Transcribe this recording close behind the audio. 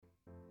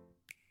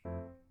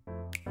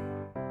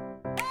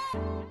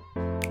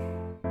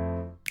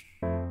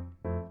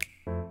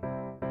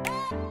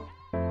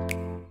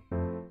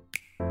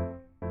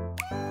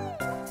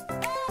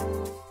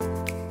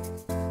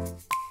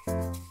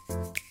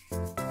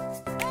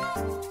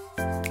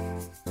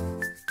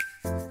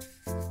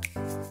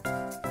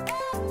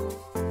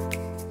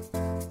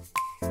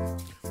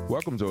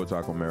Welcome to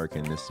Otaku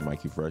American. This is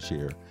Mikey Fresh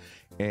here.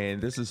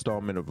 And this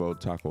installment of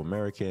Otaku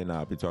American,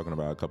 I'll be talking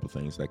about a couple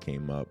things that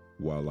came up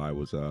while I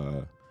was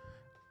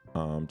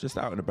just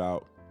out and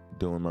about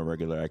doing my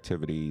regular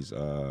activities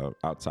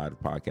outside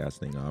of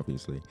podcasting,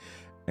 obviously.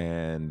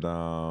 And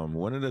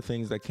one of the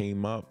things that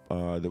came up,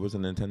 there was a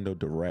Nintendo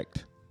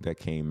Direct that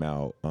came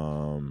out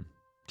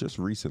just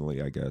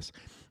recently, I guess,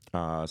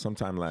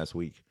 sometime last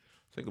week.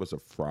 I think it was a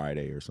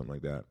Friday or something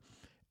like that.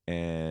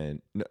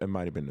 And it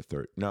might have been the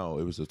third. No,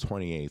 it was the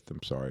 28th.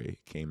 I'm sorry. It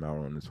came out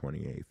on the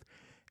 28th.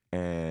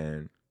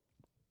 And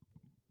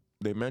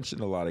they mentioned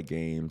a lot of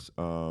games.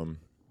 Most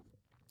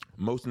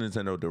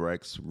Nintendo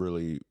Directs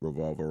really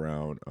revolve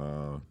around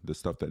the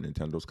stuff that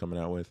Nintendo's coming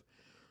out with.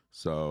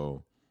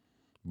 So,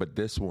 but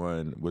this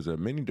one was a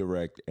mini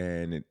Direct,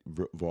 and it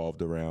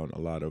revolved around a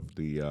lot of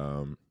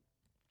the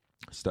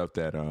stuff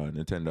that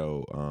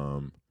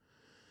Nintendo...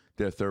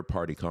 They're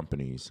third-party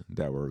companies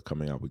that were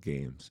coming out with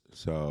games.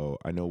 So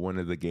I know one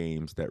of the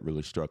games that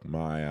really struck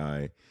my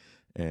eye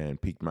and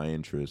piqued my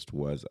interest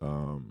was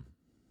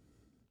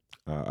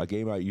a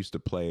game I used to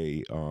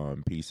play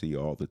on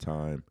PC all the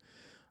time.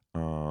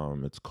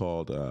 It's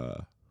called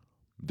the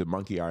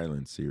Monkey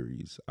Island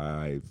series.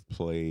 I've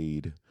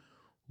played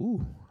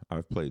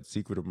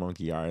Secret of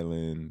Monkey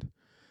Island.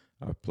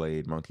 I've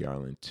played Monkey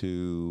Island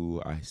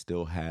 2. I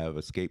still have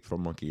Escape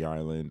from Monkey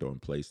Island on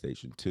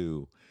PlayStation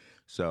 2.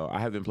 So I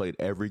haven't played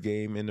every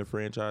game in the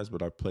franchise,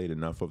 but I've played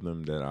enough of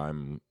them that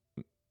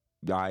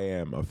I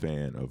am a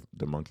fan of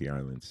the Monkey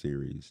Island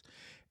series.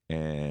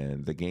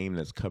 And the game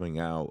that's coming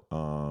out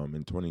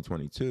in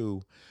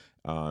 2022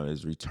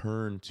 is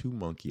Return to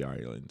Monkey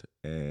Island,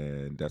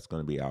 and that's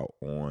going to be out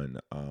on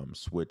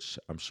Switch.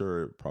 I'm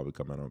sure it'll probably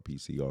come out on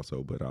PC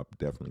also, but I'll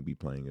definitely be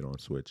playing it on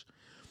Switch.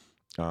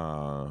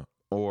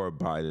 Or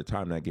by the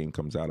time that game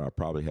comes out, I'll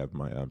probably have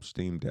my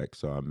Steam Deck,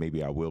 so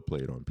maybe I will play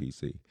it on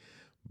PC.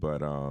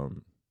 But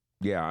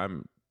yeah,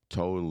 I'm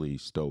totally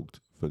stoked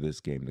for this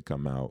game to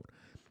come out.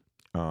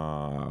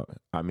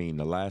 I mean,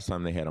 the last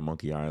time they had a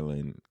Monkey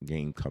Island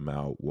game come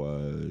out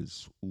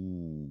was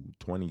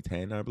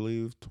 2010, I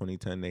believe.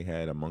 2010, they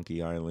had a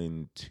Monkey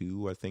Island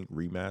 2, I think,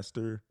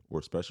 remaster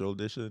or special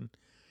edition.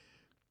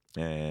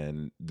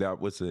 And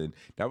that was in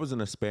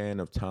a span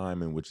of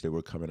time in which they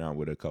were coming out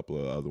with a couple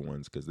of other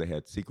ones, because they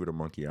had Secret of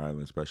Monkey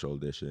Island Special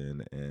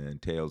Edition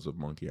and Tales of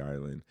Monkey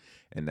Island,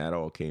 and that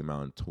all came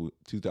out in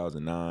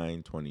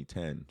 2009,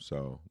 2010.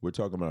 So we're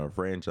talking about a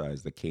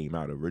franchise that came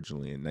out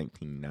originally in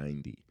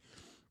 1990.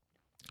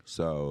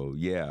 So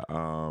yeah,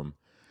 I'm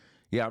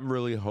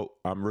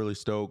really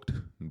stoked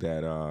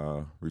that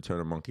Return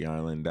to Monkey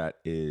Island, I'm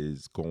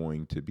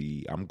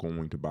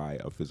going to buy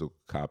a physical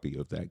copy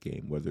of that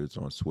game, whether it's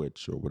on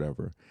Switch or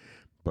whatever.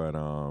 But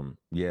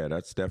yeah,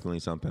 that's definitely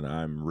something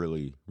I'm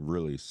really,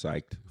 really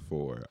psyched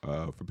for.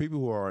 For people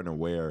who aren't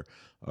aware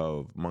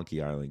of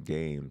Monkey Island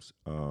games,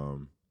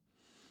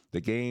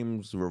 the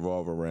games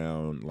revolve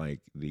around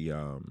like the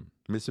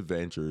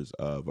misadventures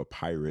of a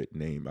pirate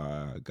named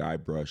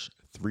Guybrush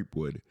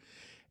Threepwood.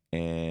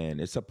 And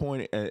it's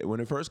when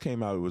it first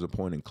came out, it was a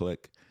point and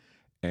click,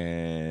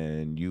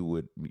 and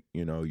you're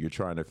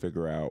trying to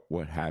figure out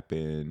what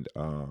happened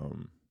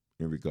in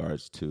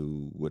regards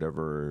to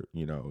whatever,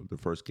 the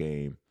first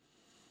game,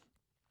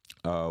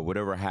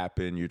 whatever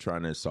happened, you're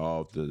trying to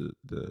solve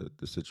the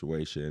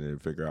situation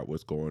and figure out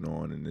what's going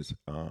on in this,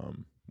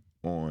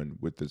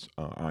 with this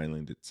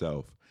island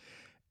itself.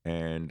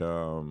 And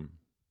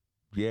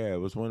yeah,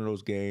 it was one of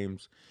those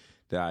games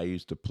that I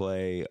used to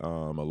play a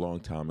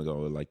long time ago,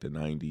 like the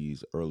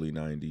 90s, early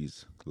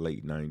 90s,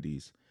 late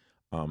 90s.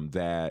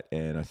 That,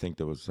 and I think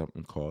there was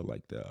something called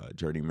like the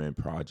Journeyman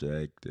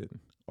Project and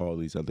all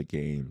these other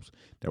games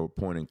that were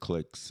point and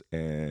clicks.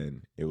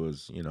 And it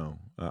was,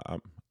 I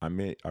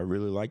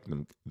really liked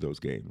those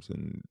games,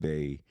 and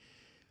they,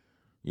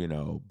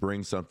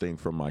 bring something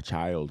from my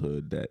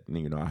childhood that,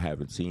 I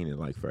haven't seen in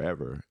like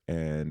forever.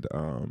 And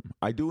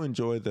I do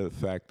enjoy the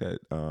fact that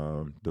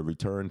the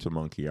Return to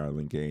Monkey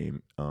Island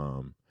game,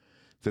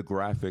 the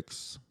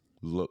graphics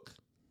look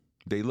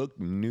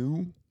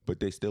new, but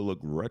they still look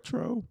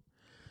retro.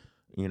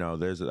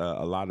 There's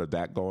a lot of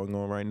that going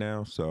on right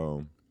now.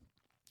 So,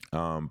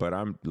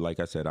 but like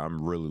I said,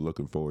 I'm really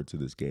looking forward to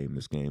this game.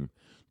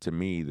 To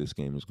me, this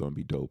game is going to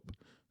be dope.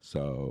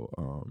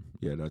 So,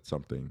 yeah, that's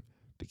something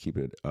to keep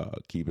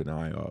an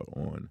eye out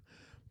on.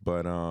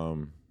 But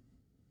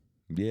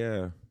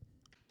yeah,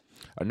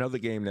 another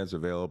game that's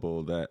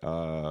available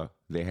that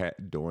they had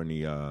during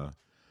the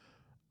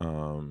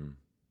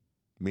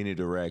mini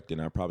direct,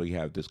 and I probably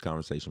have this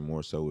conversation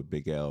more so with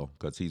Big L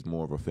because he's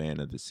more of a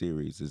fan of the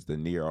series, is the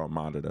Nier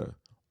Automata.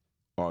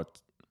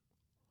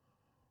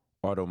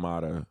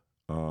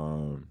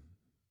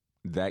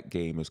 That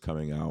game is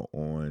coming out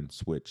on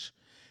Switch.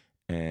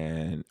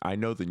 And I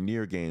know the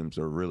Nier games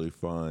are really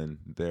fun.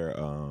 Their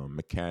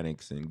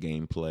mechanics and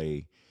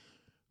gameplay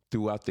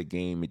throughout the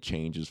game, it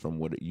changes from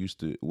what it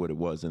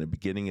was in the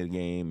beginning of the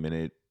game, and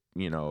it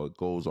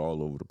goes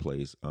all over the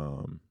place.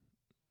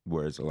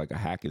 Where it's like a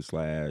hack and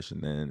slash,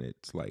 and then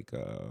it's like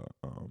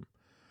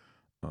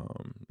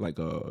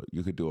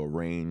you could do a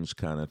range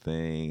kind of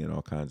thing and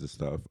all kinds of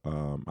stuff.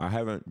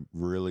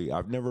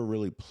 I've never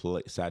really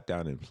sat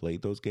down and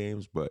played those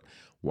games, but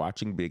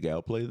watching Big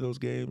L play those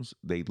games,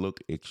 they look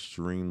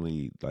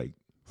extremely like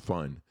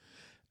fun.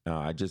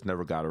 I just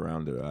never got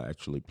around to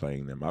actually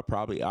playing them.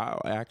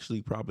 I'll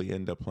actually probably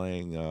end up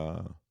playing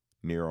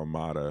Nier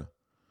Automata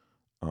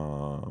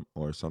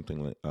or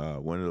something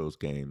like one of those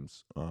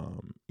games,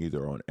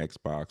 either on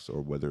Xbox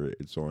or whether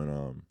it's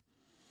on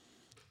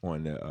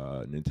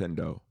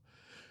Nintendo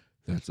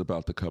that's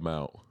about to come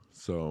out.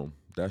 So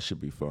that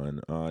should be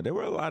fun. There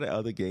were a lot of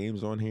other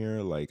games on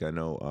here. Like I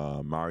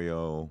know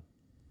Mario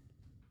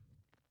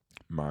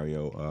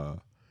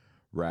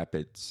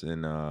Rapids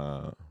and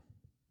the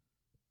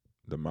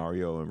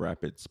Mario and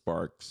Rapid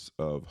Sparks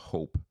of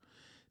Hope.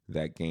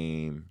 That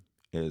game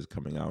is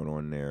coming out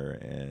on there,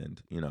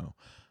 and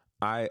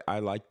I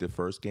like the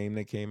first game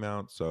that came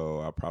out, so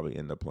I'll probably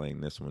end up playing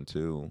this one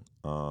too.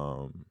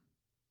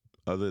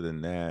 Other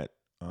than that,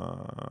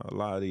 a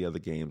lot of the other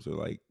games are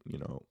like,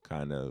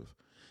 kind of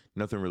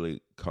nothing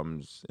really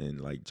comes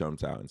and like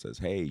jumps out and says,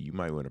 "Hey, you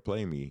might want to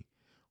play me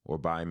or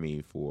buy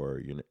me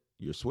for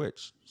your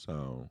Switch."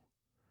 So,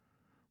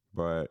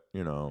 but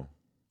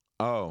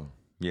oh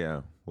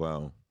yeah,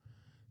 well,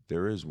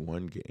 there is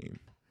one game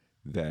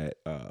that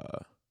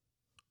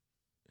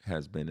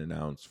has been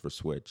announced for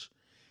Switch,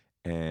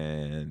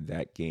 and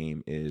that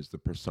game is the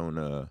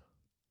Persona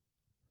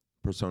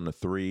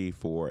 3,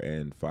 4,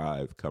 and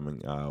 5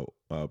 coming out.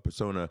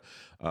 The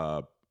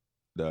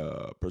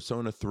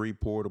Persona 3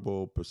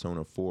 Portable,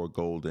 Persona 4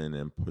 Golden,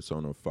 and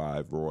Persona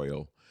 5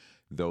 Royal.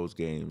 Those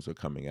games are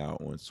coming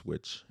out on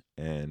Switch,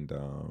 and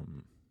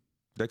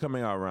they're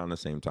coming out around the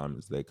same time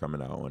as they're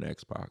coming out on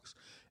Xbox.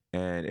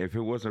 And if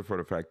it wasn't for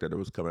the fact that it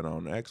was coming out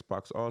on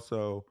Xbox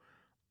also,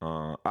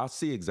 I'll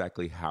see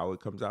exactly how it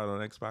comes out on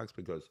Xbox,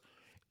 because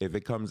if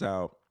it comes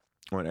out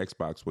on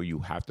Xbox where you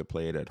have to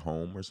play it at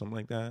home or something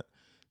like that,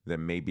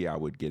 then maybe I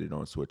would get it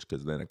on Switch,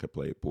 because then I could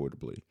play it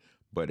portably.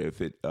 But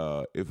if it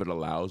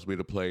allows me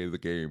to play the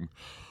game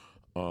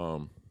via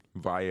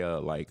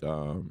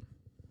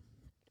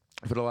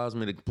if it allows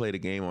me to play the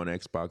game on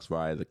Xbox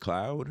via the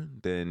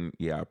cloud, then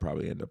yeah, I'll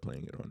probably end up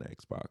playing it on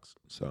Xbox.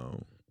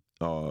 So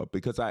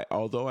because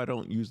although I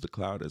don't use the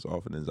cloud as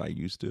often as I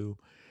used to,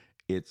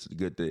 it's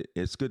good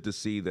to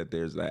see that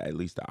there's at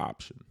least the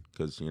option,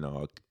 because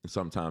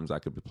sometimes I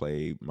could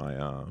play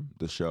my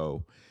the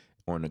show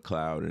on the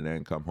cloud and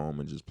then come home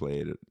and just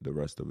play the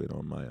rest of it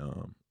on my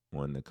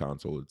on the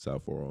console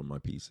itself or on my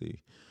PC.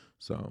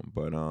 So,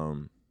 but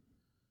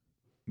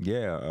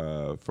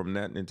yeah, from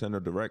that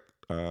Nintendo Direct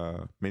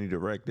mini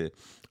Direct,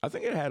 I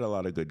think it had a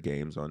lot of good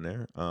games on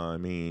there. I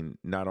mean,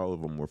 not all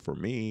of them were for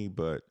me,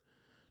 but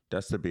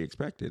that's to be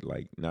expected.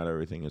 Like, not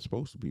everything is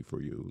supposed to be for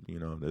you.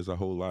 There's a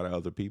whole lot of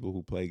other people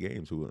who play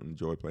games, who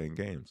enjoy playing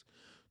games.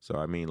 So,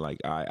 I mean, like,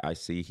 I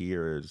see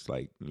here is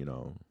like,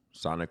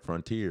 Sonic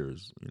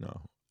Frontiers,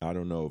 I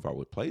don't know if I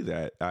would play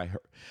that.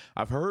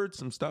 I've heard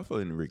some stuff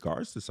in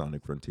regards to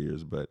Sonic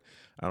Frontiers, but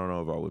I don't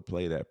know if I would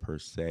play that per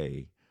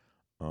se.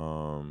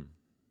 Other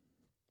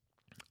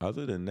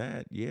than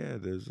that, yeah,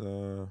 there's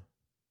I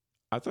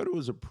thought it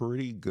was a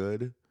pretty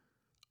good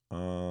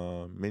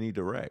mini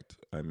Direct.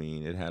 I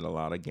mean, it had a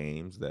lot of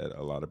games that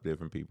a lot of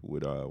different people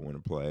would want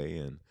to play,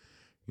 and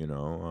it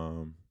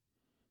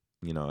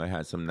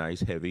had some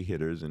nice heavy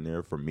hitters in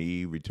there for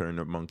me. Return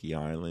to Monkey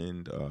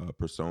Island,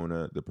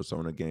 the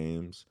Persona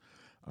games,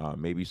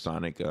 maybe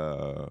Sonic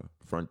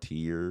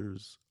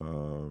Frontiers,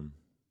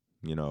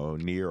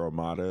 Nier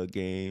Automata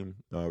game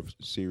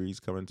series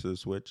coming to the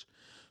Switch.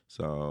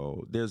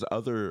 So there's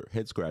other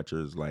head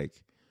scratchers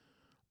like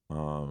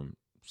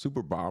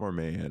Super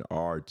Bomberman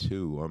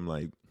R2. I'm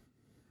like,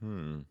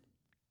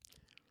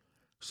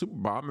 Super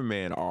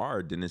Bomberman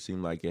R didn't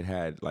seem like it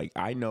had, like,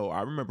 I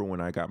remember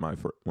when I got my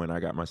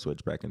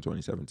Switch back in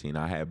 2017,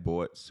 I had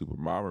bought Super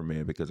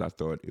Bomberman because I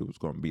thought it was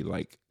going to be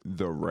like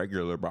the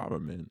regular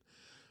Bomberman,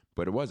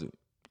 but it wasn't.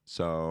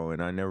 So,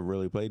 and I never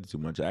really played it too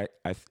much. I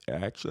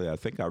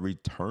think I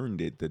returned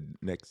it the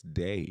next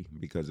day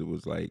because it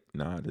was like,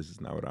 nah, this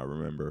is not what I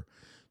remember.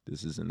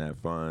 This isn't that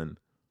fun.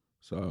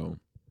 So,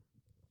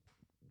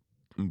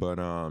 but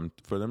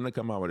for them to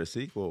come out with a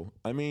sequel,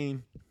 I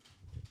mean,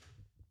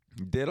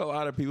 did a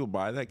lot of people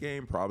buy that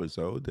game? Probably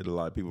so. Did a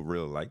lot of people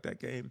really like that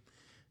game?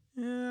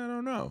 Yeah, I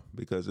don't know,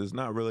 because it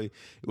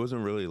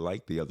wasn't really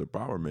like the other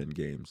Bomberman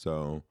games.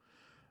 So,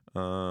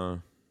 I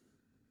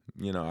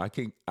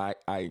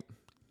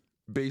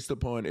based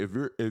upon, if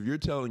you're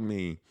telling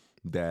me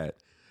that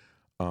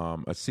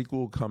a sequel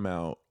will come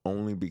out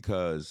only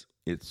because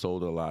it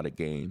sold a lot of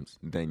games,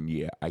 then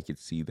yeah, I could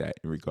see that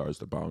in regards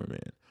to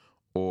Bomberman,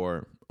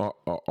 or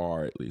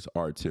at least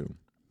R2.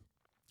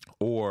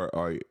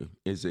 Or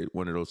is it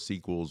one of those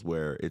sequels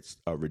where it's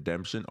a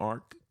redemption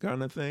arc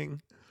kind of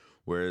thing,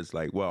 where it's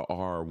like, well,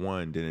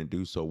 R1 didn't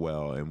do so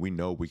well, and we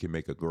know we can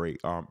make a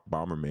great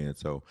Bomberman,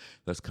 so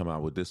let's come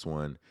out with this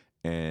one,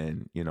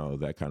 and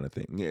that kind of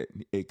thing.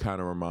 It kind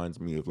of reminds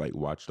me of like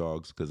Watch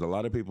Dogs, because a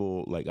lot of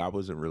people, like, I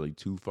wasn't really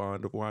too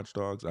fond of Watch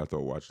Dogs. I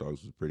thought Watch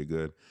Dogs was pretty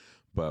good,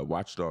 But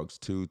Watch Dogs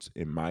 2,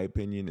 in my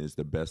opinion, is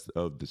the best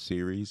of the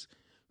series.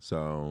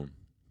 So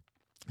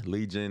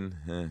Legion,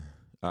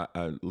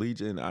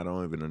 Legion, I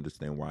don't even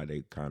understand why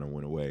they kind of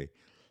went away.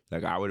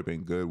 Like, I would have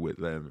been good with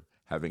them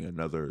having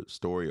another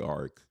story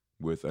arc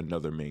with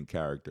another main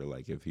character.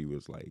 Like, if he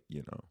was like,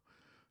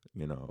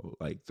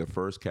 like the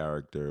first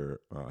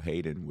character,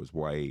 Hayden was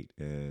white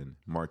and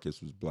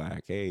Marcus was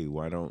black. Hey,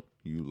 why don't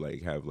you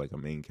like have like a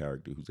main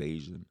character who's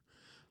Asian?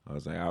 I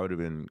was like, I would have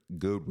been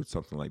good with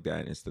something like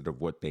that instead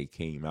of what they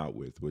came out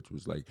with, which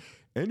was like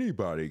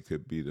anybody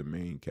could be the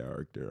main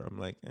character. I'm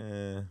like,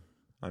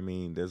 I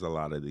mean, there's a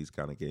lot of these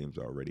kind of games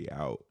already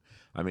out.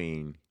 I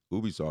mean,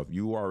 Ubisoft,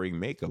 you already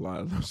make a lot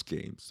of those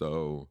games,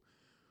 so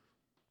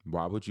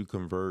why would you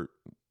convert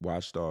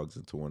Watch Dogs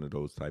into one of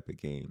those type of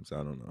games? I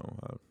don't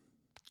know.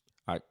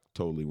 I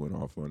totally went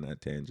off on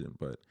that tangent,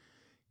 but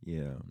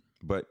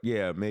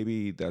yeah,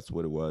 maybe that's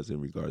what it was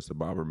in regards to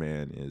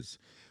Bomberman. Is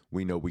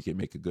we know we can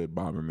make a good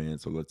Bomberman,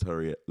 so let's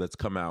hurry. Let's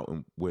come out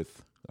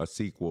with a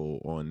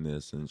sequel on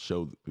this and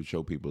show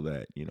people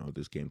that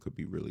this game could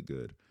be really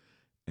good,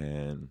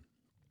 and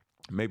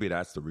maybe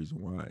that's the reason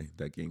why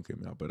that game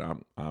came out. But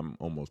I'm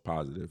almost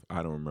positive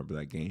I don't remember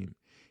that game.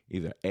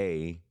 Either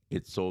A,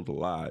 it sold a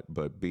lot,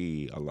 but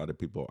B, a lot of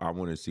people. I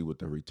want to see what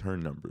the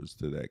return numbers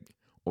to that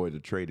or the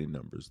trading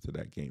numbers to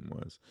that game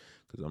was,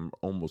 because I'm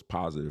almost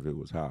positive it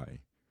was high.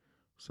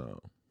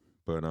 So,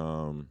 but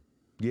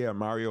yeah,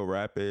 Mario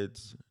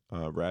Rabbids,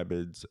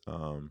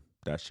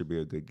 that should be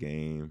a good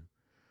game.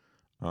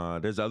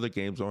 There's other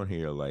games on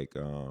here like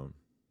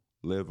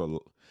Live a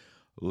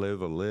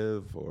Live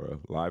or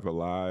Live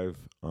Alive,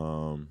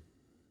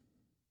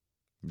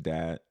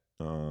 that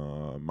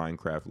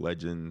Minecraft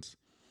Legends,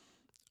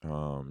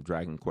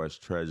 Dragon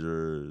Quest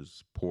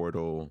Treasures,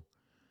 Portal.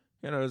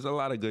 There's a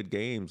lot of good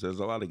games.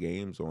 There's a lot of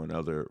games on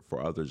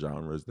for other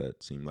genres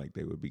that seem like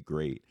they would be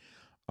great.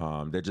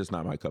 They're just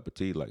not my cup of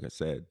tea, like I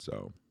said.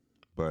 So,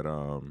 but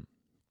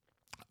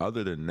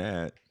other than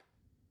that,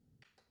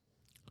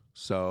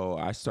 so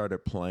I started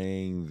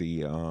playing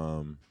the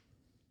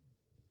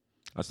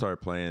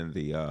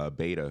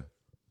beta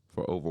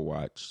for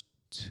Overwatch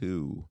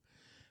 2,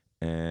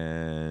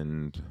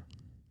 and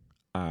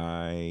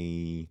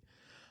I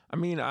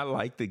mean, I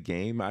like the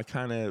game. I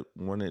kind of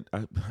wanted,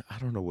 I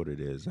don't know what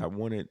it is.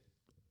 When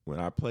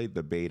I played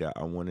the beta,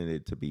 I wanted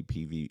it to be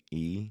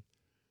PvE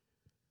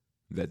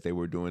that they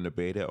were doing the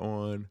beta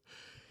on.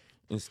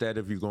 Instead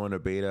of you going to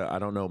beta, I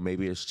don't know,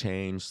 maybe it's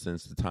changed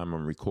since the time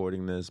I'm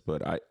recording this,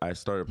 but I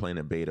started playing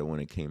a beta when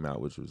it came out,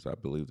 which was, I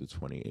believe, the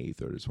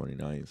 28th or the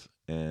 29th.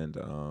 And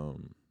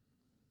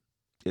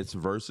it's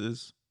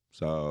versus,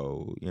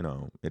 so,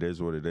 it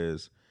is what it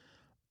is.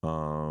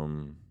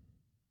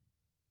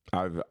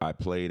 I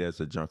played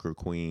as a Junker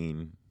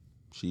Queen.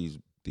 She's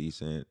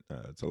decent.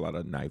 It's a lot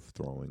of knife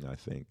throwing, I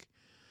think.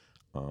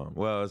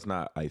 Well, it's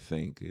not, I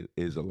think. It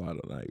is a lot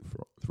of knife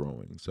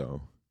throwing.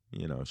 So,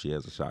 she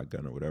has a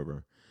shotgun or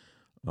whatever.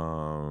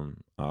 I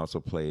also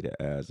played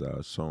as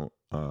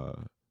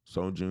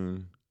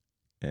Sojun,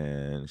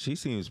 and she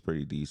seems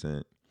pretty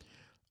decent.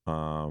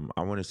 I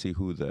want to see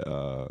who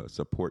the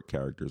support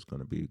character is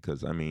going to be,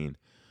 because, I mean,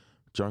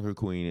 Junker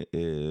Queen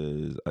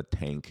is a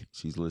tank.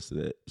 She's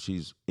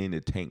in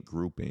the tank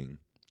grouping.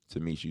 To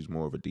me, she's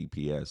more of a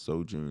DPS.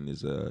 Sojun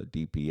is a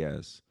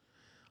DPS.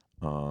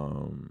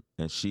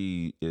 And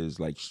she is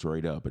like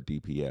straight up a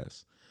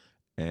DPS.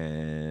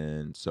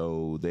 And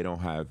so they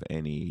don't have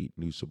any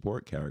new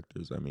support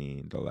characters. I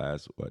mean, the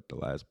last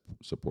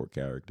support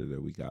character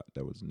that we got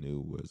that was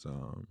new was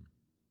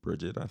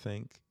Bridget, I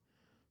think.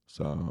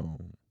 So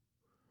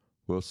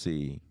we'll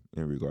see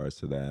in regards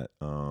to that.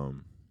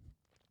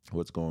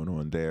 What's going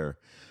on there.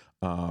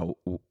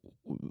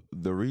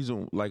 The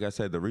reason, like I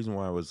said, the reason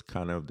why I was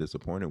kind of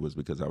disappointed was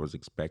because I was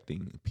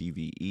expecting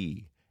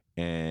PvE,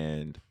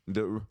 and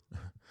the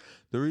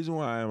reason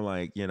why I'm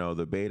like,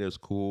 the beta is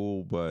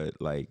cool,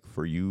 but like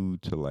for you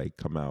to like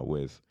come out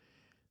with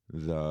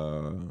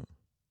the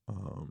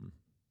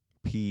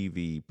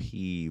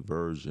PvP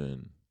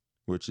version,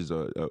 which is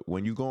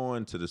when you go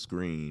onto the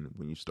screen,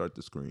 when you start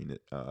the screen,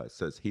 it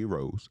says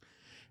heroes.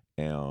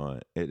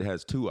 And it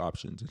has two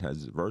options. It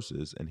has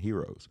versus and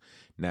heroes.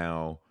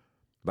 Now,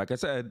 like I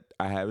said,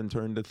 I haven't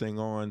turned the thing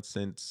on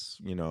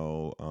since, the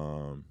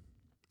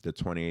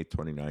 28th,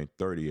 29th,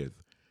 30th.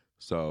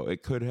 So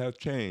it could have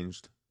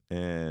changed.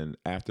 And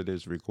after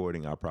this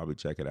recording, I'll probably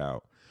check it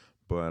out.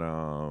 But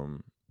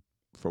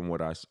from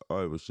what I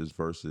saw, it was just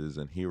versus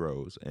and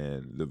heroes.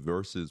 And the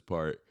versus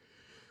part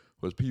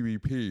was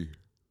PvP.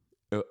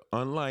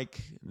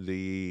 Unlike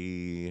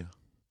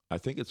I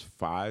think it's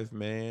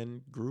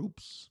 5-man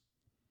groups.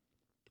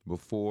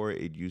 Before,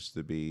 it used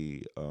to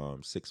be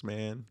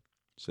 6-man.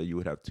 So you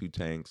would have 2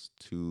 tanks,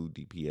 2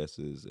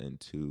 DPSs, and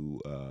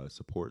 2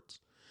 supports.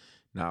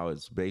 Now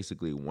it's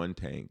basically 1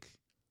 tank.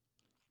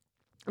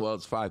 Well,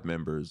 it's 5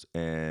 members.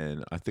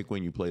 And I think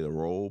when you play the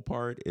role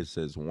part, it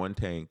says 1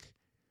 tank,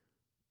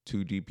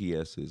 2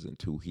 DPSs, and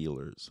 2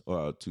 healers,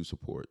 2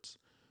 supports.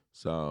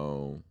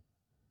 So,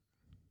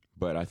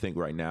 but I think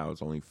right now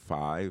it's only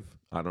 5.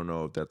 I don't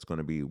know if that's going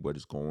to be what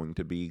it's going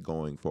to be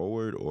going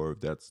forward, or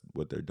if that's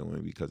what they're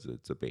doing because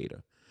it's a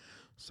beta.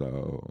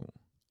 So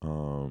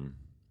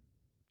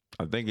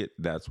I think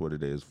that's what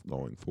it is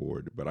going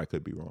forward, but I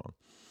could be wrong.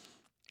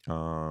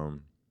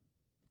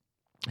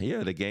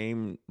 Yeah, the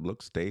game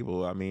looks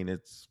stable. I mean,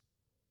 it's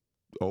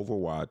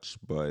Overwatch,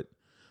 but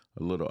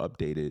a little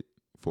updated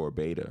for a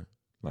beta.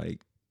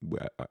 Like,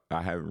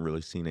 I haven't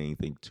really seen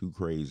anything too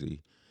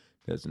crazy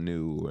that's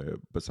new,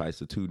 besides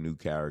the 2 new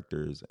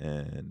characters,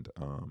 and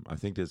I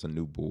think there's a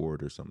new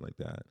board or something like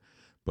that.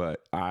 But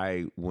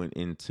I went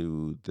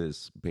into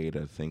this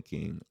beta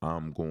thinking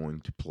I'm going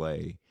to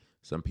play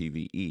some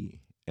PvE,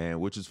 and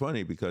which is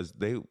funny because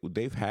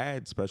they've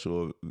had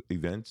special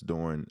events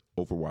during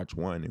Overwatch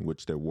 1 in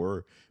which there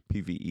were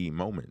PvE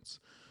moments.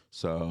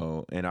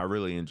 So, and I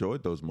really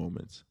enjoyed those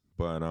moments.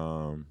 But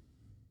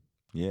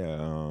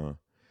yeah,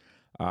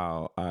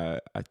 I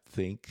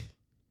think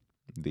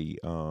the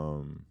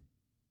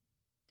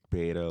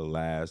beta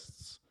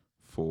lasts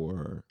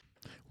for,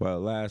 well,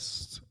 it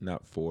lasts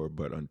not for,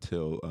 but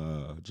until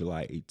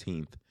July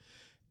 18th.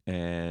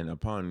 And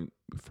upon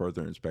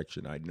further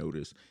inspection, I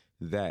noticed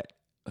that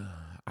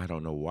I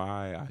don't know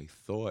why I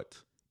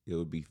thought it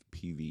would be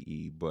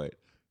PvE, but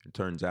it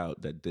turns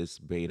out that this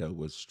beta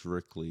was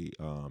strictly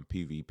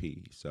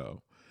PvP.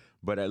 So,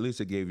 but at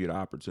least it gave you the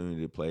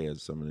opportunity to play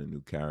as some of the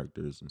new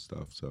characters and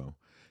stuff. So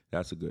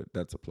that's a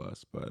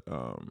plus. But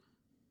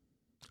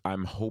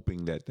I'm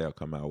hoping that they'll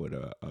come out with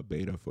a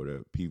beta for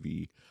the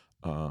PvE,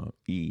 and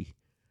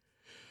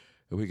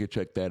we can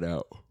check that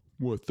out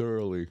more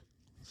thoroughly.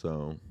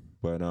 So,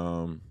 but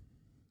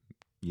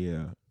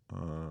yeah,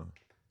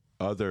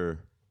 other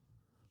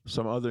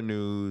some other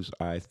news.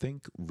 I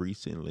think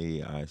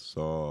recently I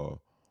saw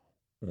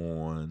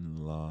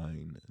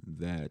online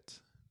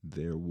that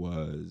there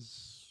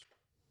was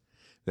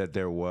a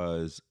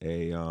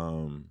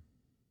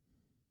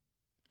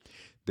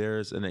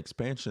there's an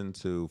expansion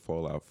to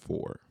Fallout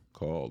 4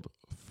 called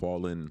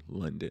Fallen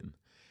London,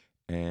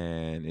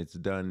 and it's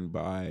done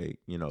by,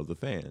 the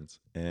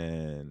fans.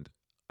 And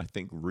I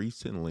think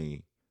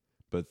recently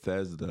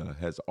Bethesda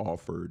has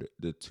offered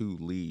the 2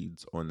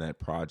 leads on that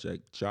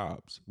project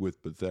jobs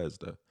with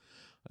Bethesda.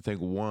 I think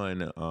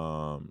one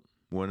of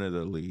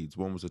the leads,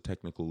 one was a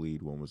technical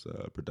lead, one was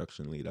a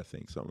production lead, I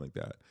think, something like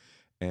that.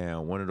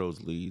 And one of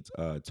those leads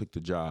took the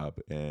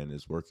job and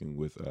is working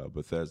with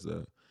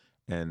Bethesda.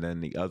 And then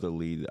the other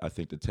lead, I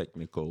think the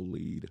technical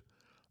lead,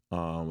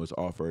 was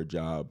offered a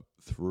job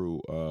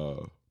through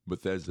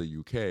Bethesda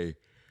UK,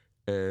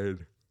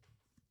 and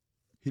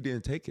he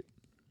didn't take it,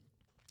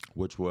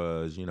 which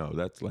was,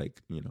 that's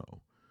like,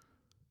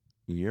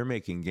 you're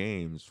making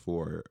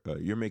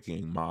you're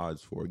making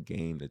mods for a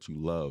game that you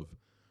love.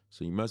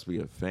 So you must be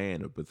a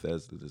fan of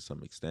Bethesda to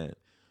some extent.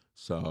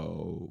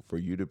 So for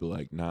you to be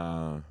like,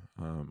 nah,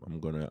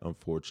 I'm gonna,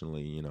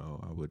 unfortunately,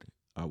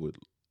 I would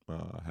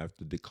have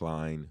to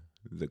decline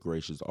the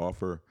gracious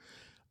offer,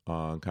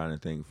 kind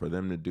of thing. For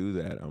them to do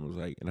that, I was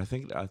like, and I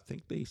think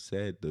they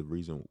said the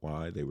reason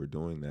why they were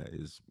doing that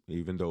is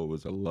even though it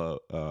was a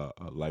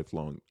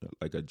lifelong,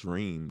 like a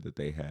dream that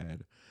they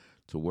had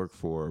to work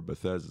for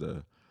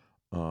Bethesda.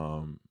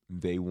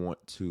 They want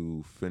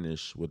to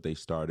finish what they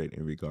started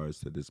in regards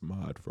to this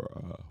mod for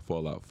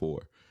Fallout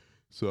 4.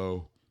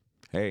 So,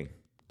 hey,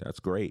 that's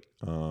great.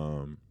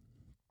 All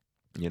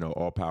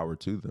power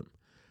to them.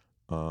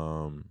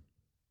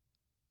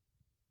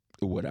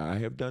 Would I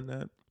have done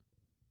that?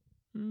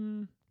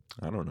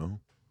 I don't know.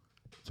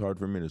 It's hard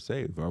for me to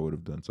say if I would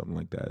have done something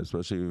like that,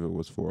 especially if it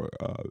was for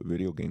a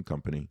video game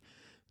company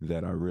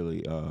that I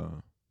really,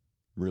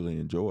 really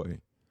enjoy.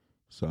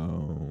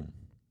 So,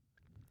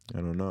 I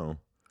don't know.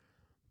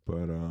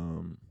 But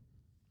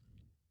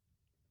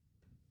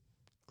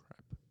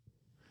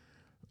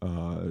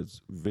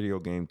it's a video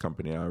game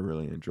company I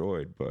really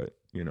enjoyed, but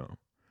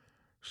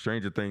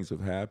stranger things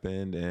have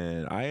happened,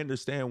 and I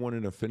understand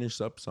wanting to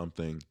finish up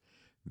something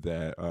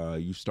that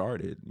you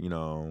started,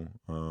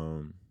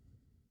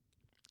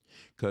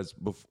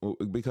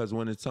 because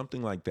when it's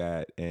something like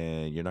that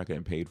and you're not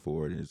getting paid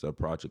for it, it's a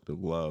project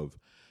of love,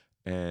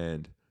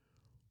 and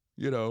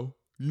you don't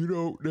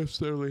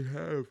necessarily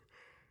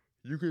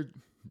you could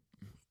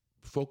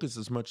focus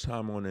as much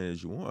time on it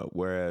as you want.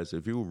 Whereas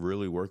if you were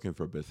really working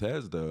for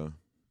Bethesda,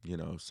 these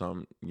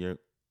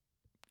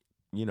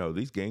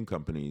game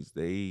companies,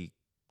 I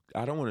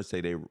don't want to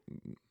say they,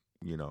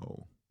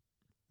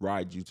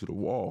 ride you to the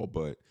wall,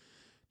 but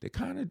they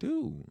kind of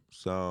do.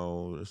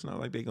 So it's not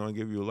like they're going to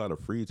give you a lot of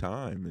free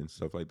time and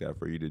stuff like that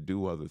for you to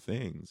do other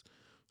things.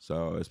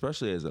 So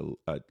especially as a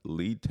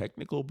lead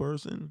technical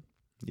person,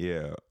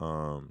 yeah,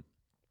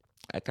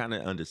 I kind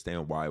of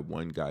understand why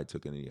one guy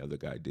took it and the other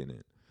guy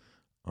didn't.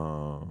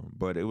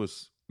 But it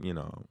was,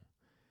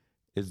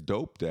 it's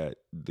dope that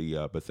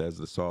the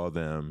Bethesda saw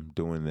them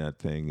doing that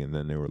thing, and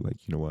then they were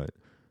like, you know what?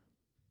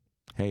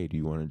 Hey, do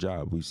you want a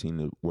job? We've seen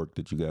the work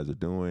that you guys are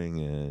doing,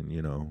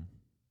 and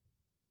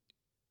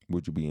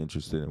would you be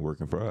interested in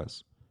working for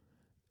us?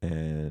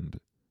 And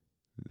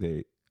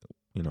they,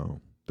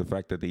 the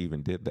fact that they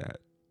even did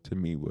that, to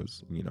me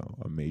was,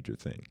 a major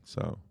thing.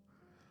 So,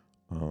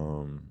 give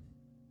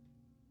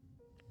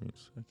me a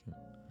second.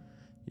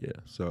 Yeah.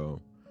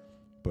 So,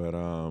 but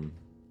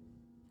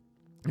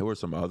there were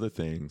some other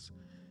things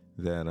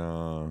that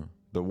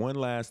the one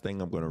last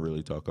thing I'm going to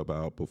really talk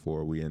about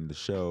before we end the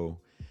show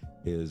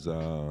is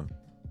to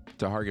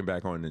harken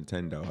back on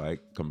Nintendo. I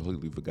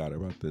completely forgot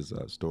about this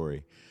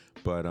story,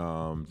 but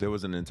there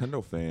was a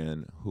Nintendo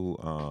fan who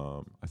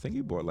I think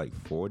he bought like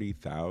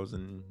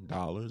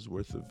 $40,000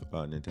 worth of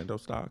Nintendo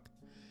stock,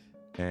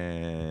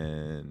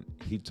 and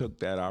he took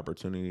that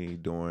opportunity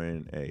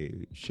during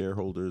a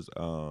shareholders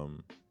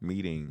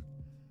meeting.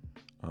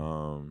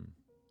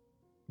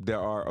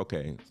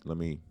 Let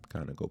me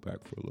kind of go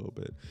back for a little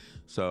bit.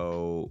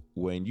 So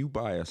when you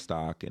buy a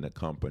stock in a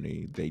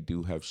company, they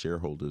do have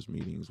shareholders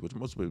meetings, which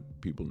most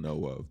people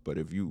know of. But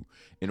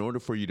in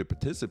order for you to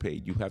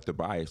participate, you have to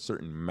buy a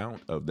certain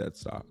amount of that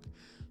stock.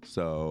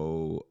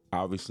 So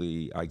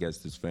obviously, I guess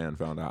this fan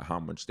found out how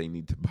much they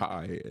need to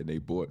buy, and they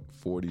bought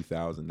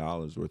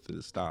 $40,000 worth of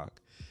the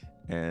stock.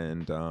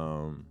 And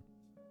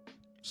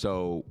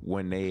so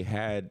when they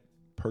had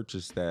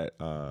purchased that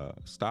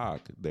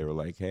stock, they were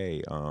like,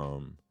 hey,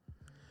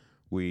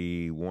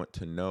 we want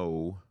to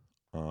know,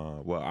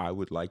 I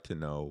would like to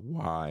know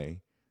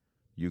why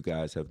you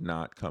guys have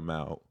not come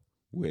out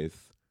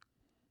with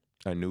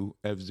a new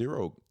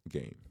F-Zero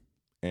game.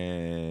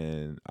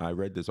 And I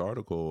read this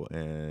article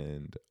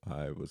and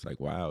I was like,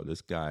 wow,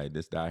 this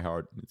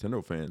diehard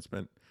Nintendo fan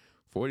spent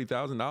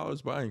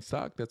 $40,000 buying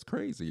stock. That's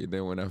crazy. And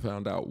then when I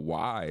found out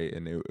why,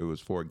 and it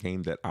was for a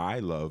game that I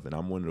love, and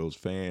I'm one of those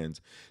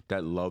fans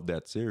that love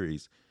that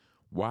series,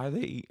 why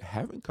they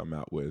haven't come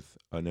out with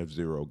an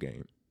F-Zero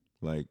game.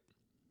 Like,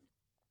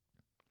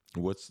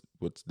 what's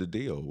the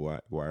deal?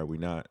 Why are we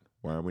not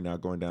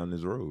going down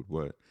this road?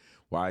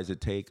 Why does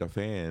it take a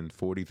fan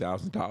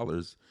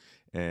 $40,000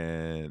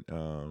 and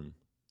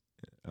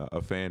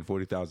a fan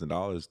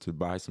 $40,000 to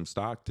buy some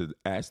stock to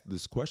ask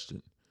this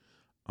question?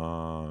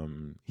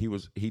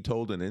 He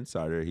told an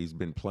insider he's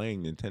been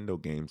playing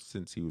Nintendo games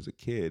since he was a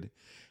kid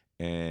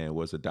and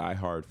was a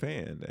diehard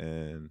fan.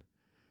 And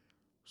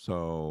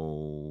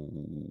so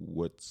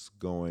what's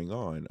going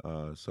on?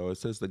 So it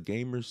says the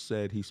gamer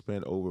said he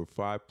spent over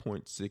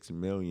 5.6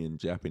 million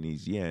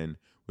Japanese yen,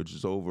 which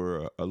is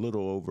over a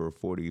little over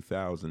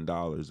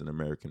 $40,000 in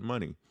American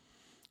money.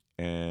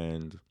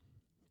 And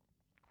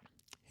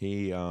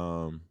he,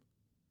 the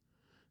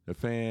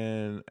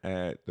fan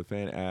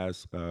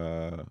asked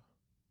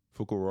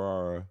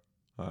Fukuhara,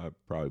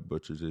 probably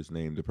butchers his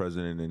name, the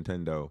president of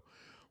Nintendo,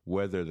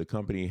 whether the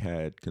company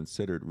had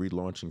considered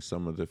relaunching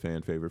some of the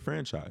fan favorite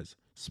franchise,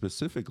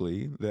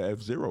 specifically the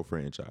F-Zero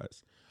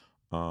franchise.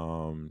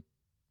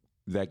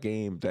 That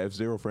game, the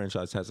F-Zero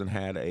franchise, hasn't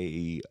had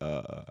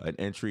an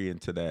entry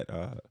into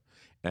that.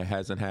 It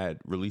hasn't had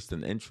released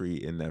an entry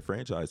in that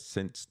franchise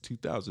since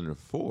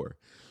 2004.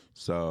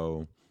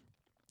 So,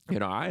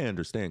 I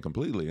understand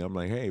completely. I'm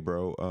like, hey,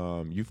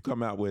 bro, you've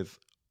come out with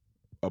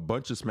a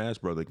bunch of Smash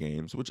Brother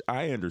games, which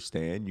I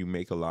understand. You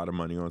make a lot of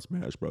money on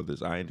Smash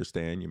Brothers. I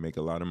understand you make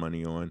a lot of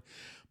money on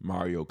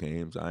Mario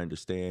games. I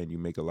understand you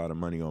make a lot of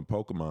money on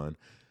Pokemon.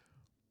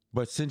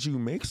 But since you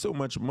make so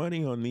much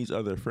money on these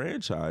other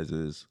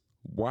franchises,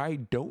 why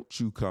don't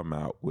you come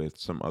out with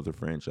some other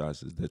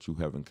franchises that you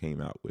haven't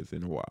came out with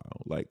in a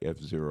while, like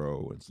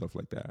F-Zero and stuff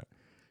like that?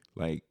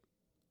 Like,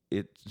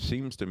 it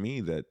seems to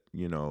me that,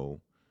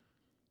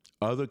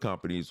 other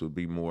companies would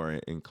be more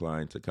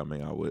inclined to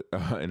coming out with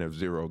an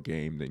F-Zero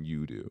game than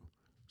you do.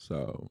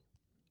 So,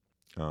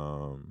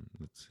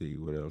 let's see,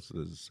 what else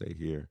does it say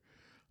here?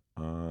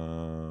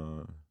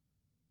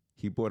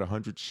 He bought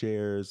 100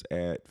 shares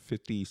at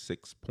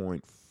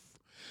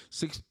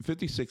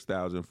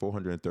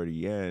 56,430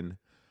 yen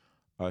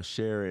a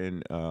share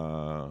in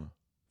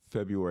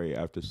February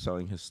after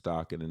selling his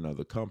stock in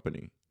another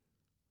company.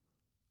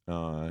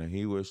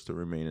 He wished to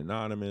remain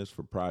anonymous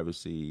for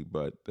privacy,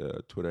 but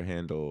the Twitter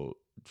handle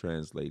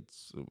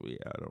translates. Yeah,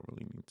 I don't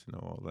really need to know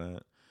all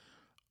that.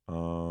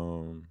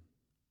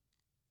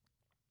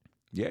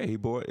 Yeah,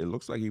 it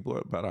looks like he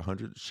bought about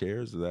 100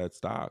 shares of that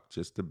stock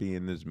just to be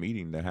in this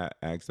meeting to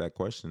ask that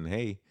question.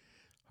 Hey,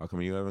 how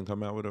come you haven't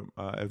come out with a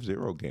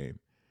F-Zero game?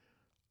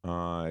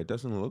 It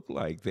doesn't look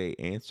like they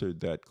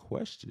answered that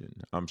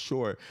question. I'm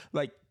sure,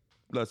 like,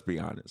 let's be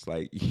honest,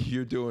 like,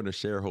 you're doing a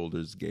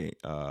shareholders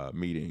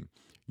meeting.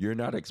 You're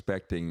not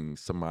expecting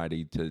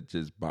somebody to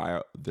just buy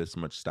up this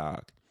much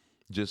stock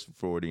just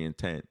for the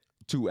intent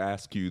to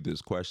ask you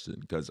this question,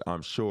 because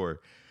I'm sure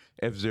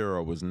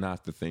F-Zero was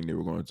not the thing they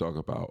were going to talk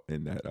about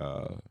in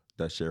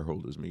that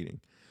shareholders meeting.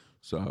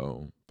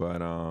 So,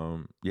 but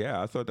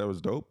yeah, I thought that was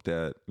dope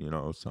that,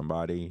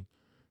 somebody,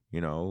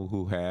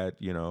 who had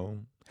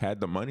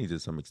the money to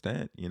some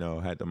extent,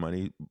 had the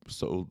money,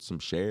 sold some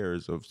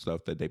shares of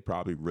stuff that they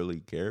probably really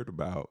cared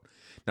about.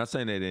 Not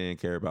saying they didn't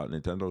care about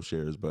Nintendo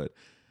shares, but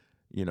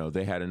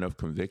they had enough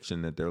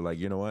conviction that they're like,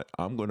 you know what,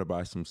 I'm going to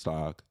buy some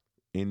stock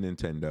in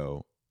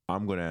Nintendo.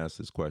 I'm going to ask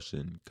this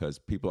question because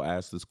people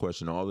ask this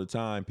question all the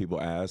time. People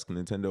ask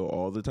Nintendo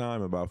all the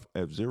time about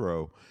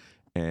F-Zero.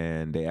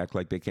 and they act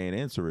like they can't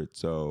answer it.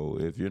 So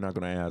if you're not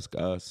going to ask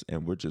us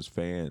and we're just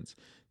fans,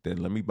 then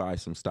let me buy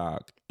some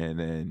stock, and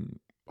then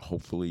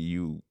hopefully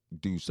you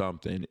do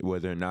something,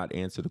 whether or not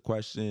answer the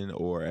question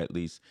or at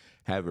least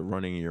have it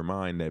running in your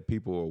mind that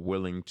people are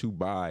willing to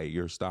buy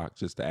your stock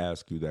just to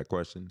ask you that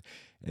question.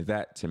 And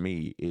that to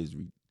me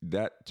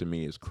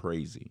is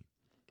crazy.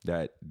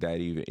 That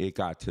even it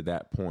got to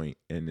that point,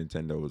 and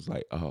Nintendo was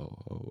like,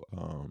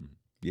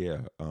 yeah.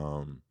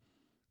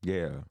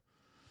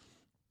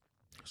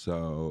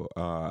 So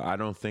I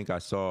don't think I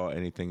saw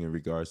anything in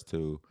regards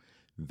to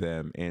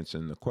them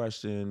answering the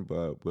question,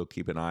 but we'll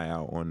keep an eye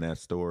out on that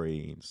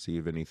story and see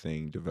if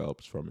anything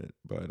develops from it.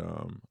 But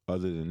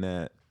other than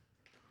that,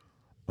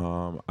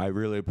 I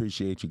really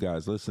appreciate you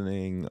guys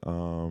listening.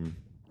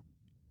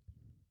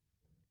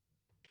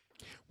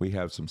 We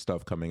have some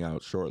stuff coming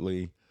out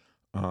shortly.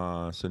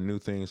 Some new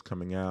things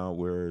coming out.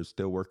 We're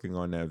still working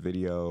on that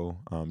video.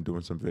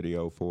 Doing some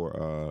video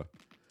for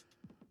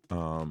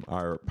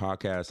our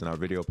podcast and our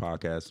video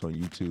podcast on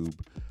YouTube.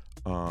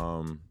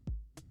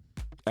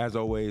 As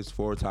always,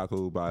 for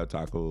Otaku by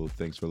Otaku,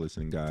 thanks for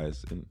listening,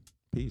 guys, and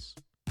peace.